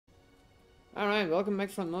Alright, welcome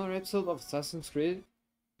back for another episode of Assassin's Creed.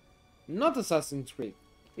 Not Assassin's Creed,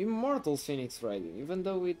 Immortals Fenyx Rising. Even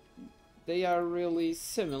though they are really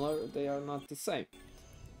similar, they are not the same.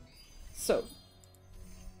 So,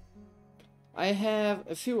 I have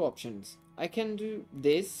a few options. I can do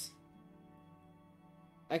this.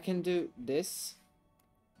 I can do this.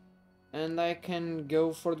 And I can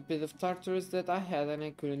go for the bit of Tartarus that I had and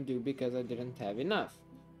I couldn't do because I didn't have enough.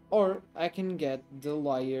 Or I can get the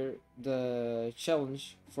liar, the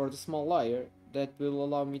challenge for the small liar that will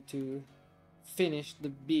allow me to finish the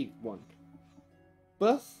big one.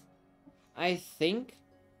 But I think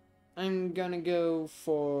I'm gonna go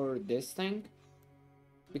for this thing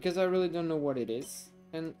because I really don't know what it is,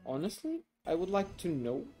 and honestly I would like to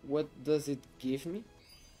know what does it give me.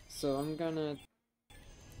 So I'm gonna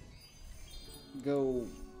go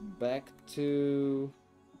back to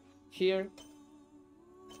here.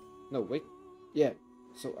 No, wait. Yeah.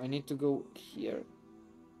 So I need to go here.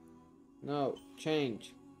 No,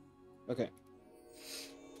 change. Okay.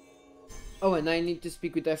 Oh, and I need to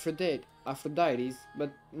speak with Aphrodite,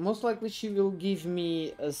 but most likely she will give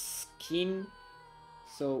me a skin.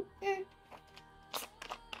 So, Let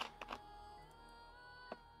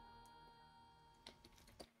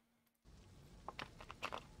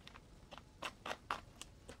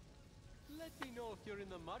me know if you're in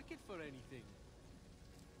the market for anything.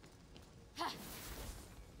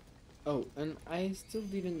 Oh, and I still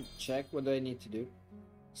didn't check what I need to do.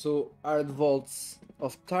 So, are the vaults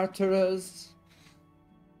of Tartarus,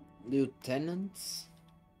 lieutenants?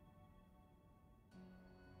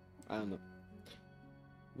 I don't know.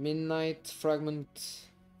 Midnight fragment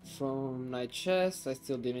from Night Chest. I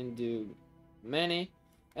still didn't do many.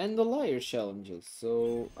 And the liar challenges,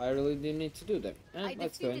 so I really didn't need to do them. And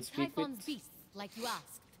let's go and speak with beasts, like you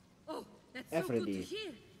asked. Oh, that's so Aphrodite. good to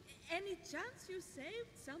hear. Any chance you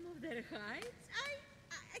saved some of their hides?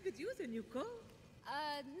 I could use a new coat.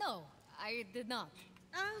 No, I did not.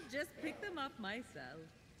 I'll just pick them up myself.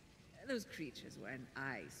 Those creatures were an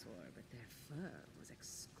eyesore, but their fur was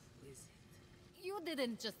exquisite. You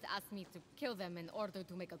didn't just ask me to kill them in order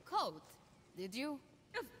to make a coat, did you?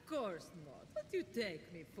 Of course not. What do you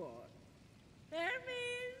take me for?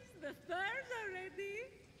 Hermes, the furs are ready.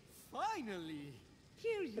 Finally!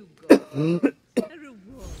 Here you go. A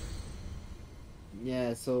reward.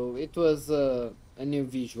 Yeah, so it was a new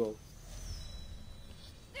visual.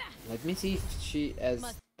 Let me see if she has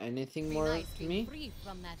anything Be more nice to being me. free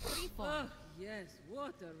from that freeform. Oh, yes,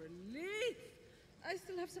 what a relief. I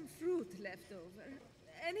still have some fruit left over.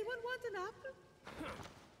 Anyone want an apple?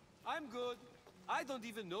 I'm good. I don't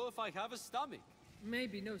even know if I have a stomach.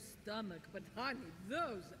 Maybe no stomach, but honey,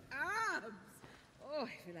 those abs! Oh,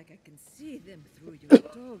 I feel like I can see them through your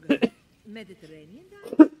toga. Mediterranean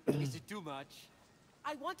diet? Is it too much?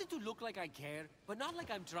 I wanted to look like I care, but not like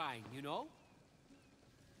I'm trying, you know?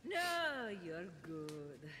 No, you're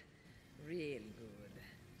good. Real good.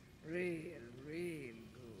 Real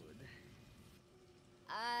good.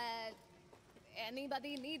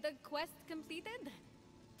 Anybody need a quest completed?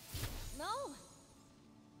 No?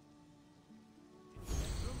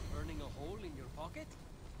 From burning a hole in your pocket?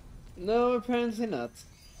 No, apparently not.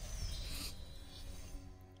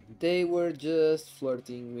 They were just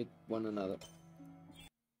flirting with one another.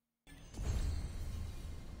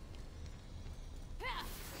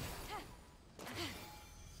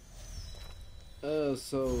 Oh,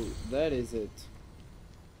 so that is it.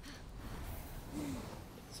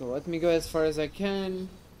 So let me go as far as I can.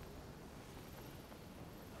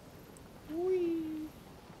 Whee.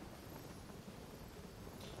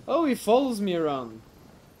 Oh, he follows me around.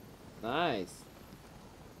 Nice.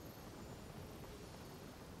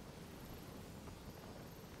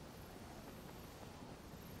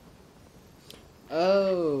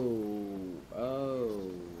 Oh,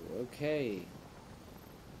 okay.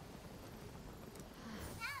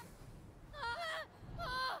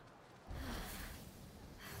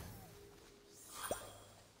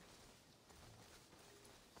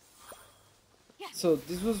 So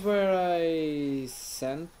this was where I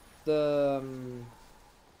sent the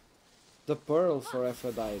pearl for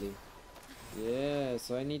Aphrodite. Yeah,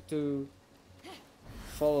 so I need to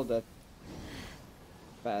follow that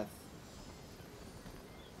path.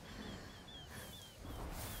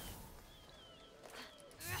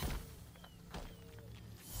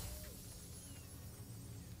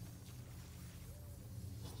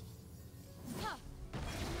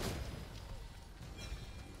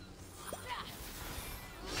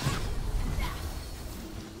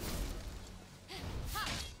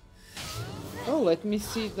 Oh, let me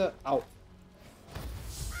see the... Ow.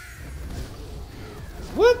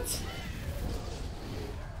 What?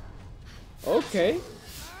 Okay.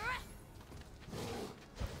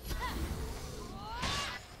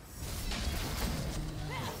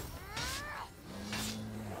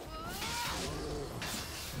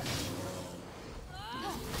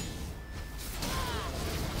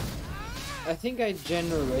 I think I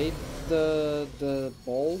generate the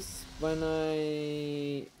balls when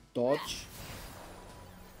I dodge.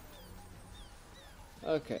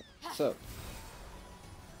 Okay, so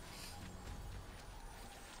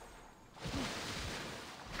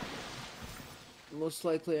most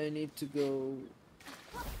likely I need to go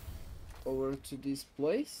over to this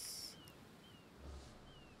place.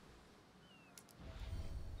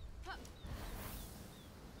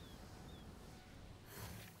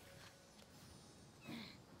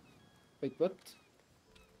 Wait, what?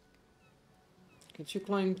 Can't you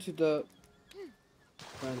climb to the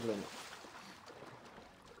grand limit?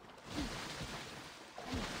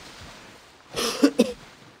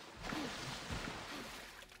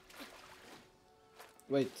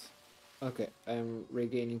 Wait. Okay, I'm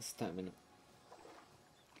regaining stamina.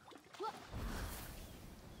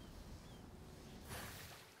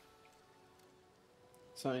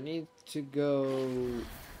 So I need to go...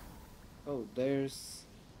 Oh, there's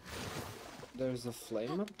a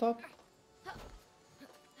flame up top.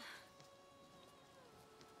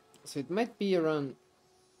 So it might be around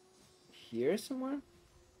here somewhere.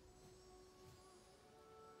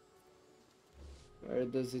 Where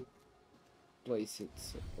does it place it?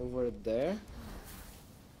 So over there.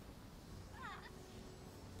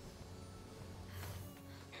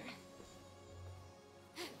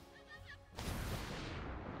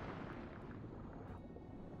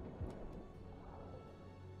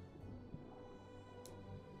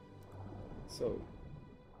 So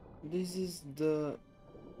this is the...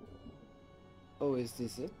 Oh, is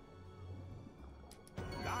this it?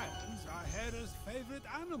 Lions are Hera's favorite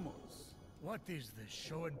animals. What is this,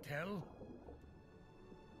 show and tell?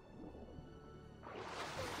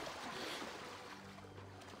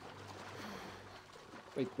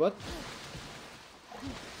 Wait, what?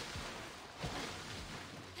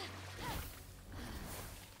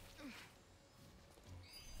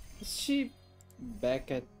 Is she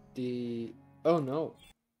back at the... Oh no.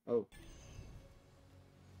 Oh.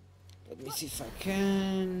 Let me see if I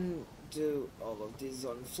can do all of this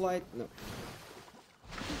on flight. No.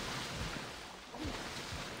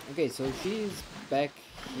 Okay, so she's back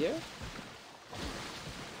here.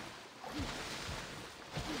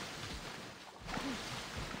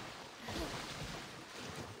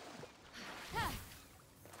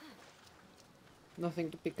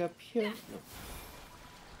 Nothing to pick up here. No.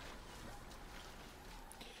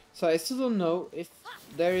 So I still don't know if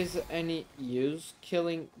there is any use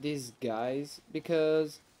killing these guys,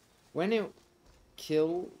 because when you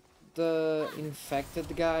kill the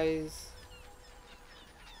infected guys,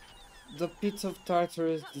 the pits of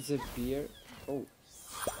Tartarus disappear. Oh.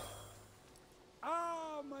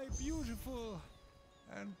 Ah, my beautiful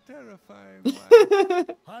and terrifying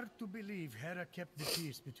wife. Hard to believe Hera kept the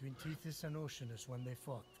peace between Tethys and Oceanus when they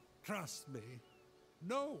fought. Trust me,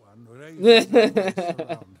 no one raised their voice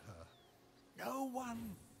around her. No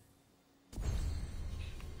one.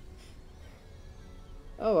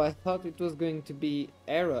 Oh, I thought it was going to be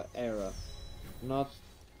era, not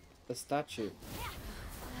a statue.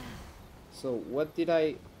 So what did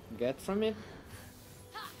I get from it?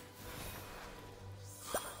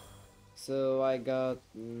 So I got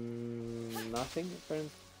nothing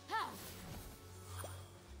apparently.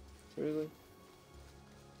 Seriously?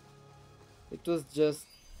 It was just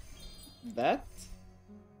that?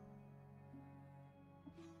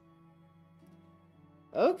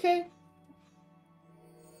 Okay.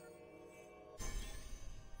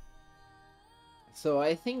 So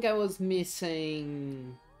I think I was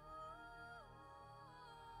missing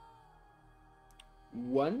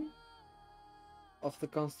one of the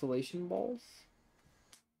constellation balls.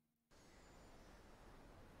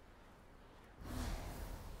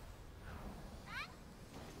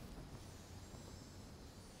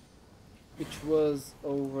 Which was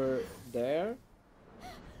over there.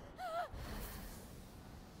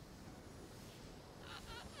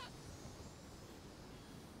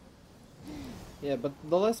 Yeah, but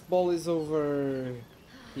the last ball is over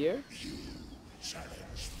here.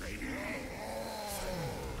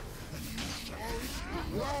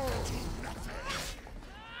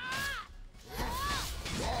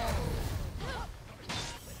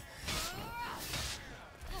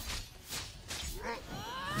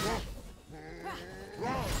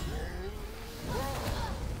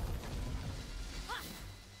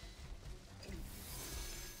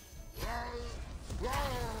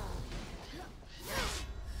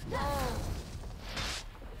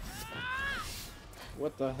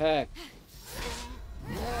 What the heck?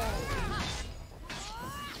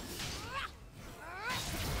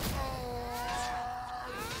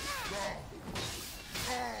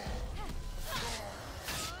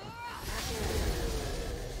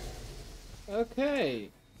 Okay.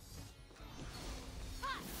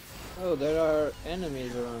 Oh, there are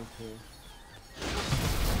enemies around here.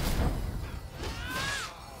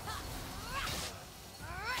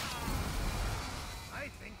 I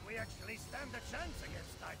think we actually stand a chance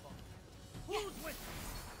against Typhon. Who's with us?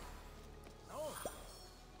 No.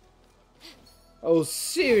 Oh,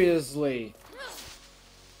 seriously?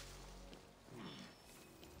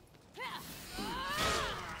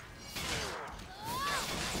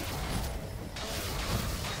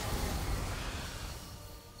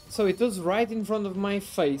 So it was right in front of my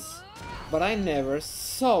face, but I never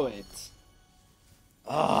saw it.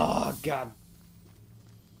 Oh, god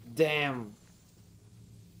damn.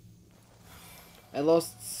 I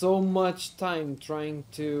lost so much time trying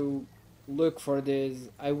to look for this.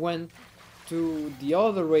 I went to the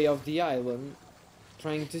other way of the island,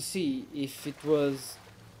 trying to see if it was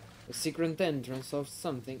a secret entrance or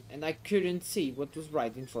something, and I couldn't see what was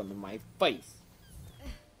right in front of my face.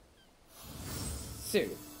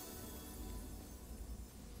 Seriously.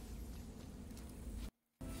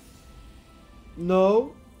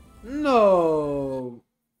 No. No.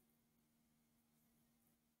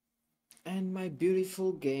 And my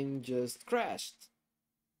beautiful game just crashed.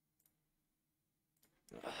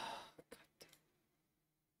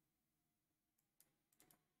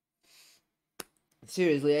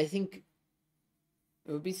 Seriously, I think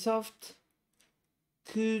Ubisoft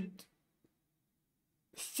could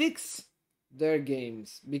fix their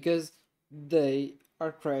games because they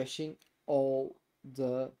are crashing all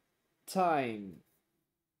the time.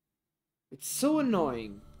 It's so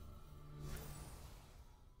annoying.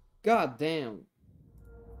 God damn.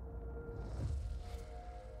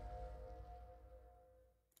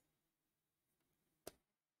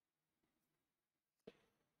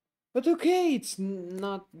 But okay, it's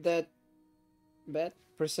not that bad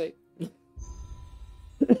per se.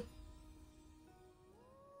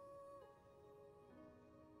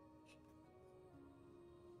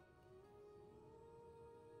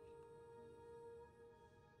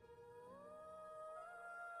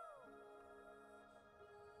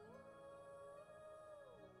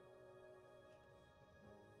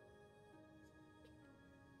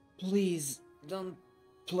 Please don't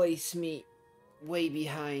place me way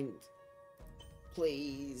behind.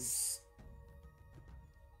 Please.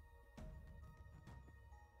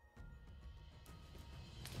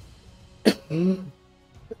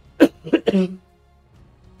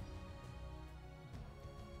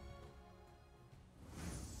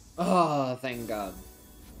 Oh, thank God.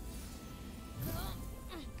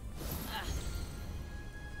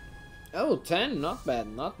 Oh, 10, not bad,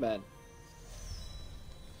 not bad.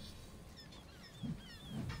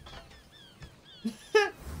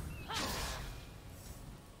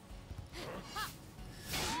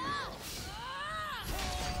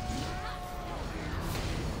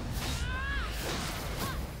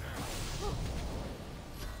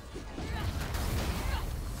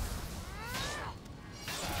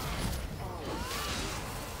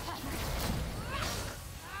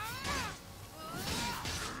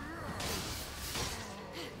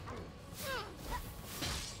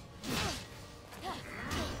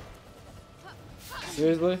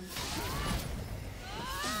 Seriously?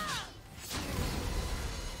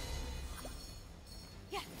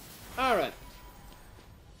 Alright.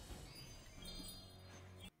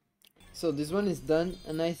 So this one is done,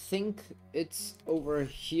 and I think it's over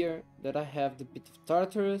here that I have the Pit of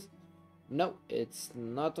Tartarus. No, it's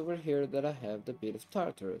not over here that I have the Pit of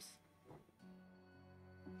Tartarus.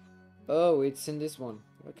 Oh, it's in this one.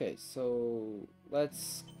 Okay, so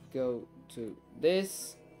let's go to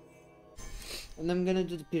this. And I'm gonna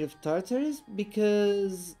do the Pit of Tartarus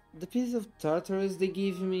because the Pit of Tartarus, they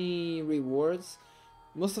give me rewards.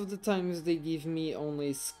 Most of the times they give me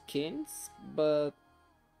only skins, but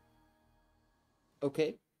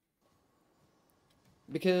okay.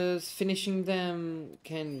 Because finishing them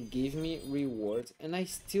can give me rewards, and I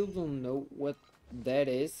still don't know what that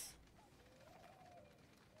is.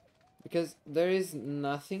 Because there is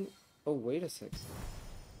nothing. Oh, wait a sec.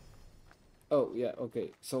 Oh, yeah,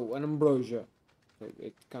 okay. So an ambrosia. So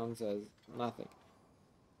it counts as nothing.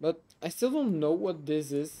 But I still don't know what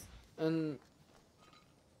this is, and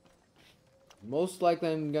most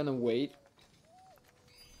likely I'm gonna wait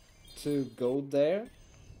to go there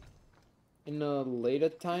in a later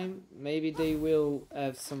time. Maybe they will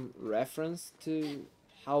have some reference to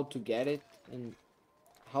how to get it and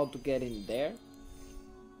how to get in there.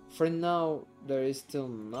 For now, there is still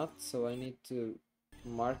not, so I need to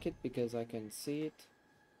mark it because I can see it.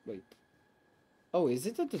 Wait. Oh, is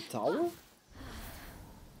it at the tower?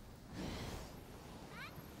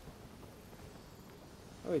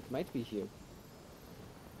 Oh, it might be here.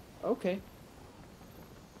 Okay.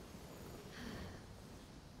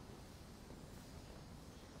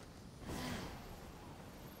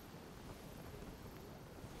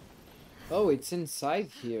 Oh, it's inside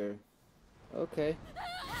here. Okay.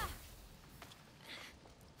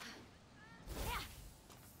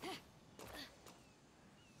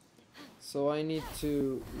 So I need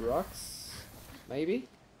two rocks, maybe?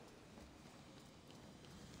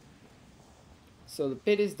 So the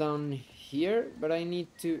pit is down here, but I need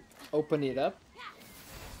to open it up.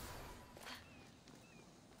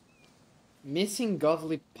 Missing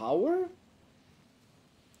godly power?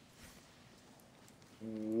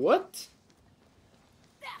 What?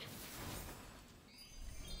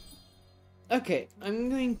 Okay, I'm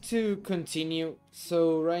going to continue.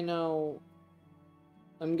 So right now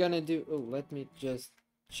I'm gonna do... Oh, let me just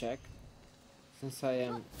check, since I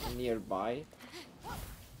am nearby.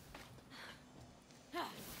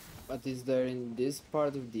 What is there in this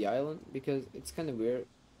part of the island? Because it's kind of weird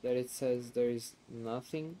that it says there is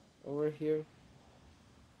nothing over here.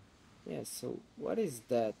 Yeah, so what is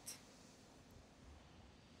that?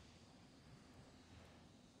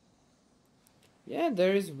 Yeah,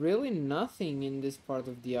 there is really nothing in this part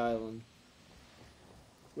of the island.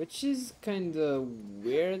 Which is kinda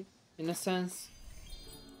weird in a sense.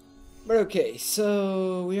 But okay,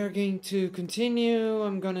 so we are going to continue.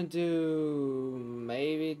 I'm gonna do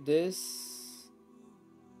maybe this.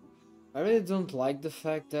 I really don't like the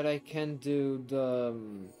fact that I can't do the...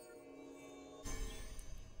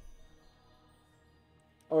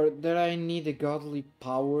 or that I need a godly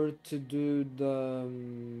power to do the...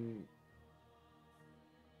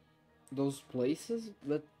 those places,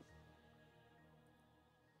 but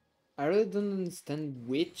I really don't understand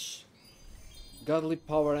which godly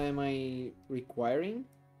power am I requiring.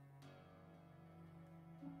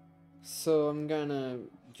 So I'm gonna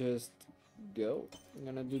just go. I'm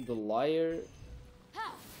gonna do the liar.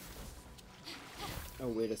 Oh,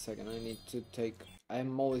 wait a second, I need to take...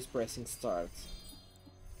 I'm always pressing start.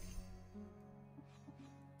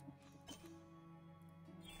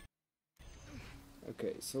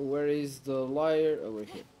 Okay, so where is the liar? Over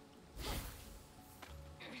here.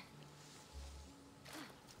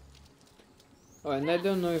 Oh, and I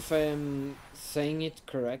don't know if I am saying it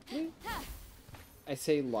correctly. I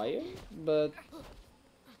say liar, but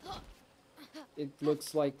it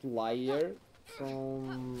looks like liar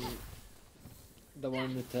from the one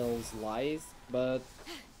who tells lies, but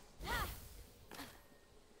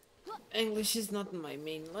English is not my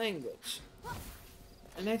main language.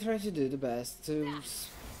 And I try to do the best to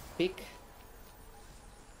speak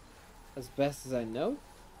as best as I know.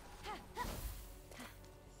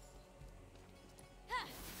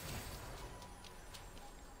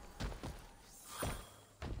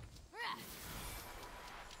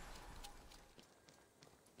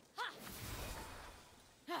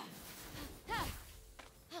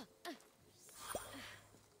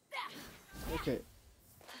 Okay.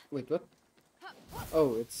 Wait, what?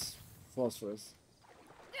 Oh, it's phosphorus.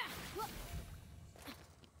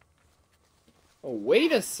 Oh,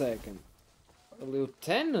 wait a second. A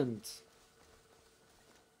lieutenant.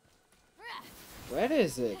 Where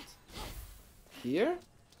is it? Here?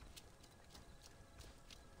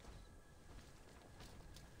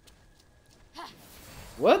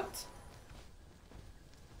 What?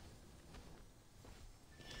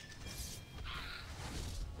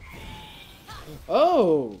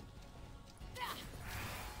 Oh!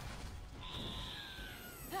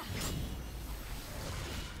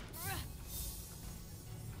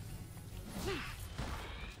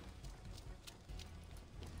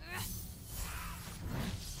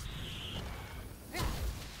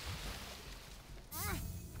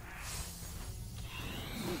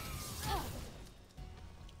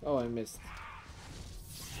 Oh, I missed.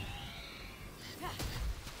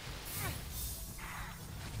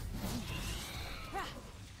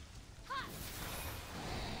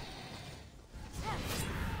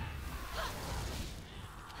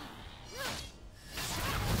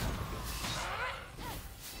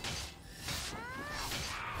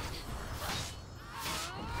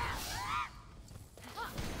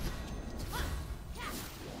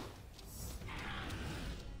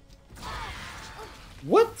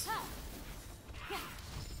 What?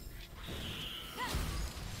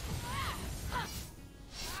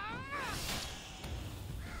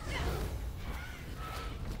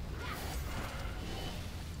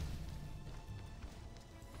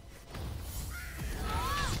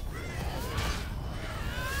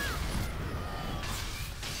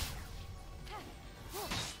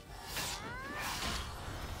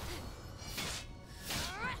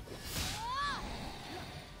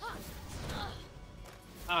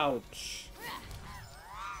 Ouch.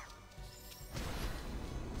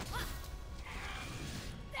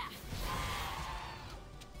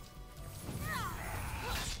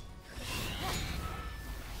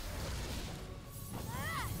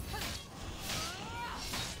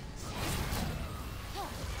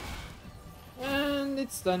 And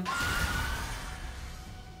it's done.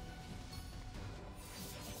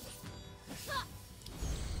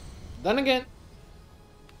 Done again.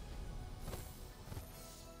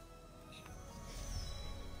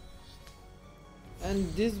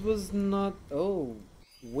 And this was not... Oh,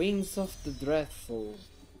 Wings of the Dreadful.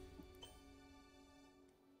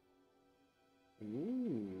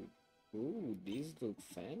 Ooh, ooh, these look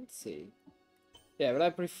fancy. Yeah, but I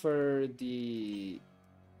prefer these.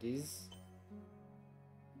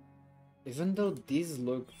 Even though these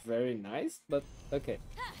look very nice, but okay.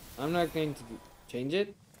 I'm not going to change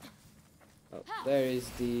it. Oh, there is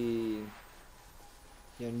the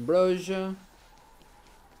ambrosia.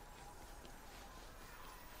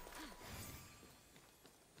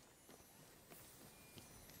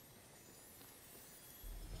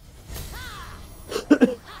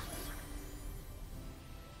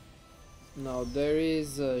 Now there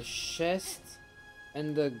is a chest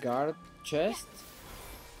and a guard chest.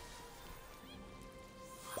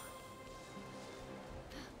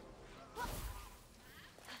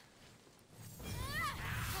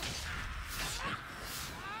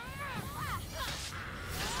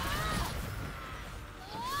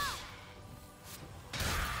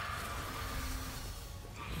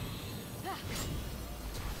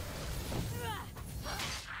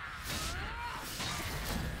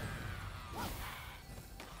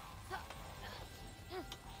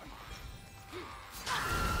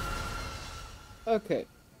 Okay.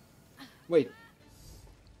 Wait.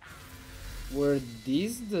 Were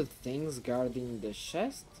these the things guarding the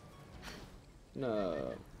chest?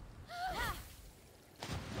 No.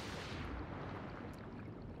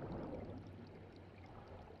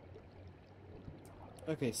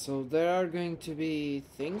 Okay, so there are going to be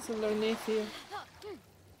things underneath here.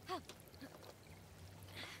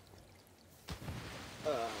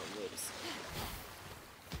 Wait a second.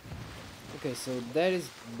 Okay, so that is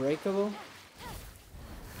breakable.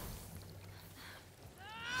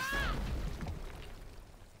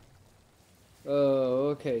 Oh,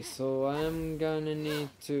 okay, so I'm gonna need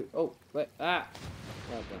to... Oh, wait, ah!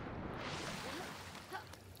 Well done.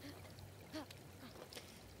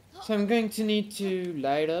 So I'm going to need to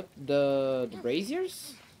light up the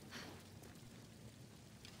braziers.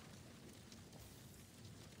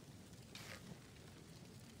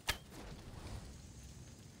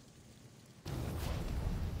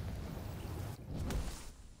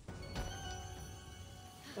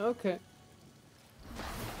 Okay.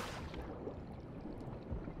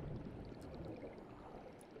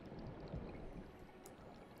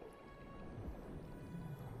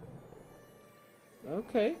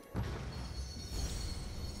 Okay.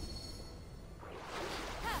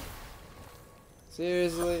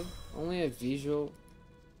 Seriously? Only a visual?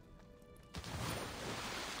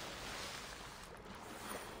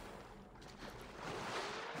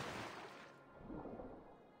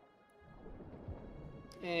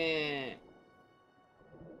 Eh.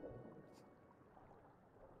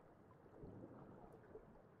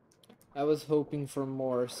 I was hoping for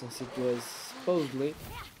more since it was supposedly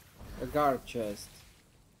a guard chest.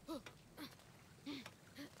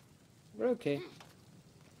 But okay.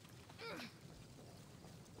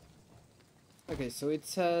 Okay, so it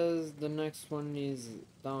says the next one is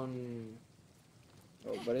down...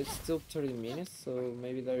 Oh, but it's still 30 minutes, so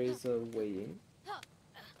maybe there is a way in.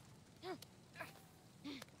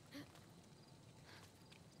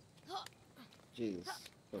 Jesus.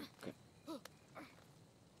 Okay.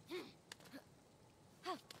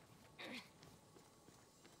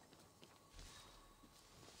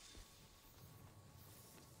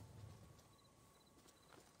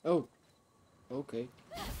 Oh. Okay.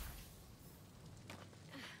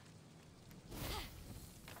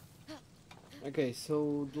 Okay,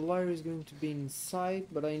 so the lyre is going to be inside,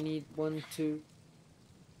 but I need 1, 2,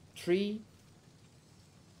 3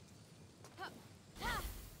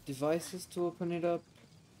 devices to open it up.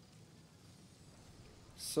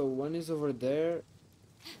 So one is over there.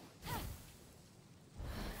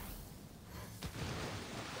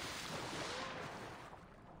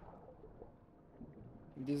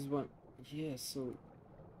 This one, yeah, so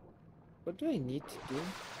what do I need to do?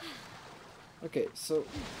 Okay, so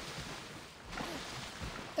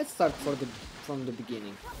let's start from the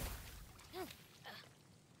beginning.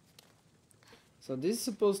 So this is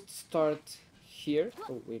supposed to start here.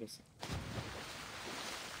 Oh, wait a second.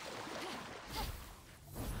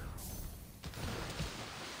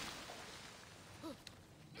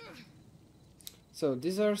 So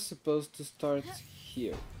these are supposed to start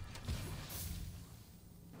here.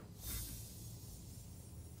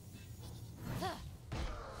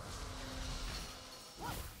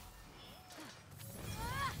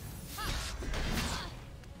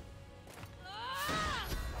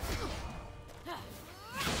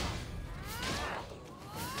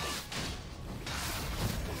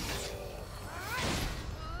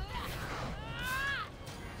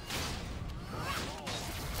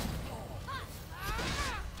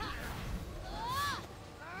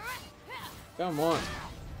 Come on.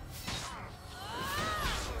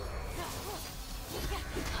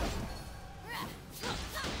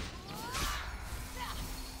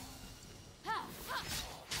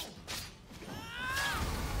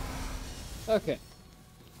 Okay.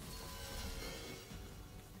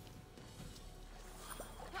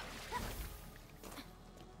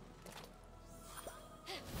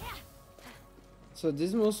 So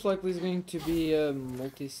this most likely is going to be a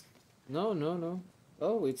multi... No, no, no.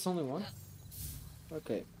 Oh, it's only one?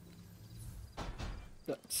 Okay.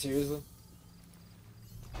 Seriously?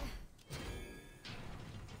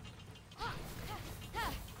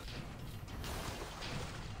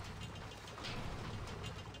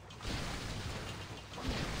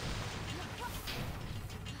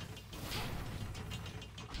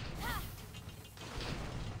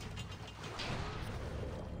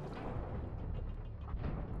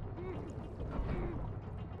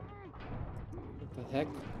 What the heck?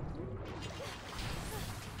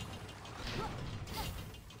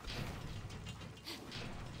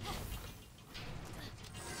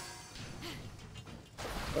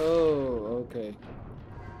 Oh, okay.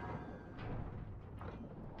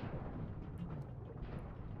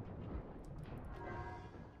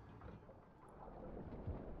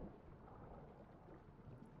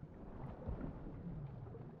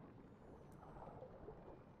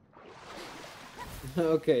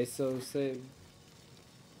 Okay, so say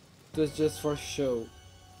it was just for show.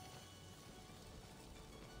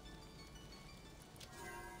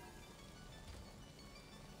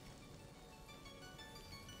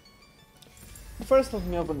 First, let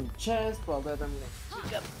me open the chest. While that, I'm gonna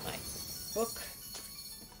pick up my book.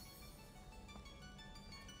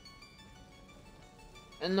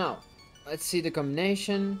 And now, let's see the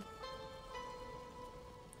combination.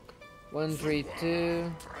 1, 3,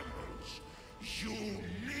 2.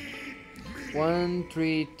 1,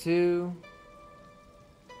 3, 2.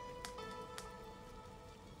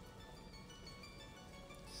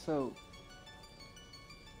 So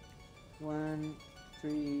 1,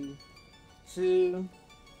 3, 2,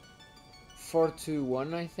 4, 2,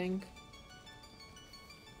 1, I think.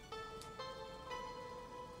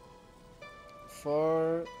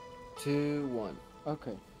 4, 2, 1.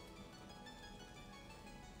 Okay.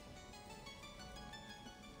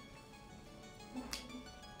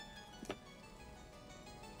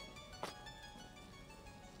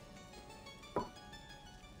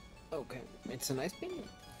 Okay, it's a nice painting.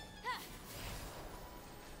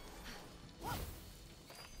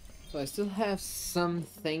 So I still have some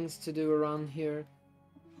things to do around here.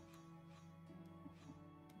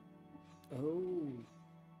 Oh.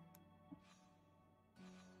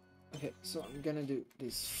 Okay, so I'm gonna do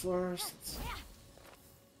this first.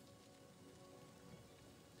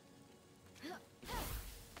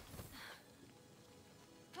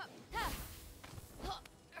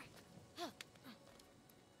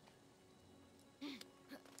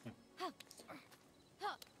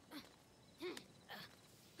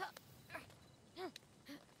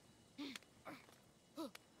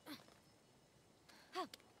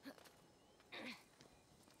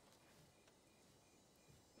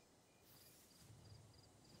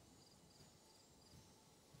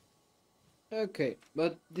 Okay,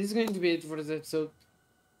 but this is going to be it for this episode.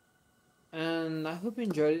 And I hope you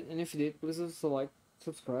enjoyed it, and if you did, please also like,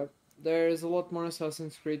 subscribe. There's a lot more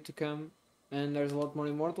Assassin's Creed to come, and there's a lot more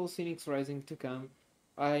Immortals Fenyx Rising to come.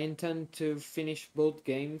 I intend to finish both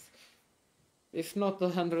games, if not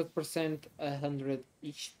 100%,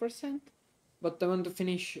 100-ish%. But I want to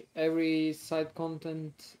finish every side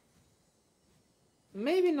content.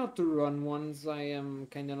 Maybe not to run ones, I am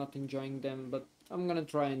kinda not enjoying them, but I'm gonna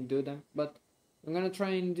try and do them. But I'm gonna try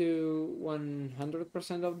and do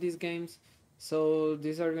 100% of these games. So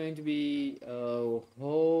these are going to be a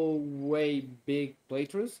whole way big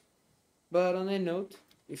playthroughs. But on a note,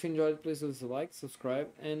 if you enjoyed, please leave a like, subscribe,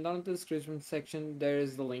 and down in the description section there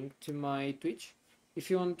is the link to my Twitch. If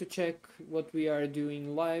you want to check what we are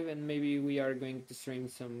doing live, and maybe we are going to stream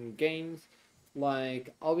some games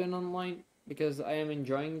like Albion Online, because I am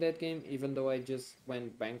enjoying that game even though I just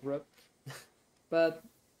went bankrupt. But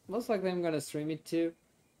most likely I'm gonna stream it too.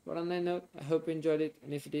 But on that note, I hope you enjoyed it,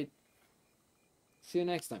 and if you did, see you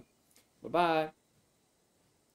next time. Bye bye.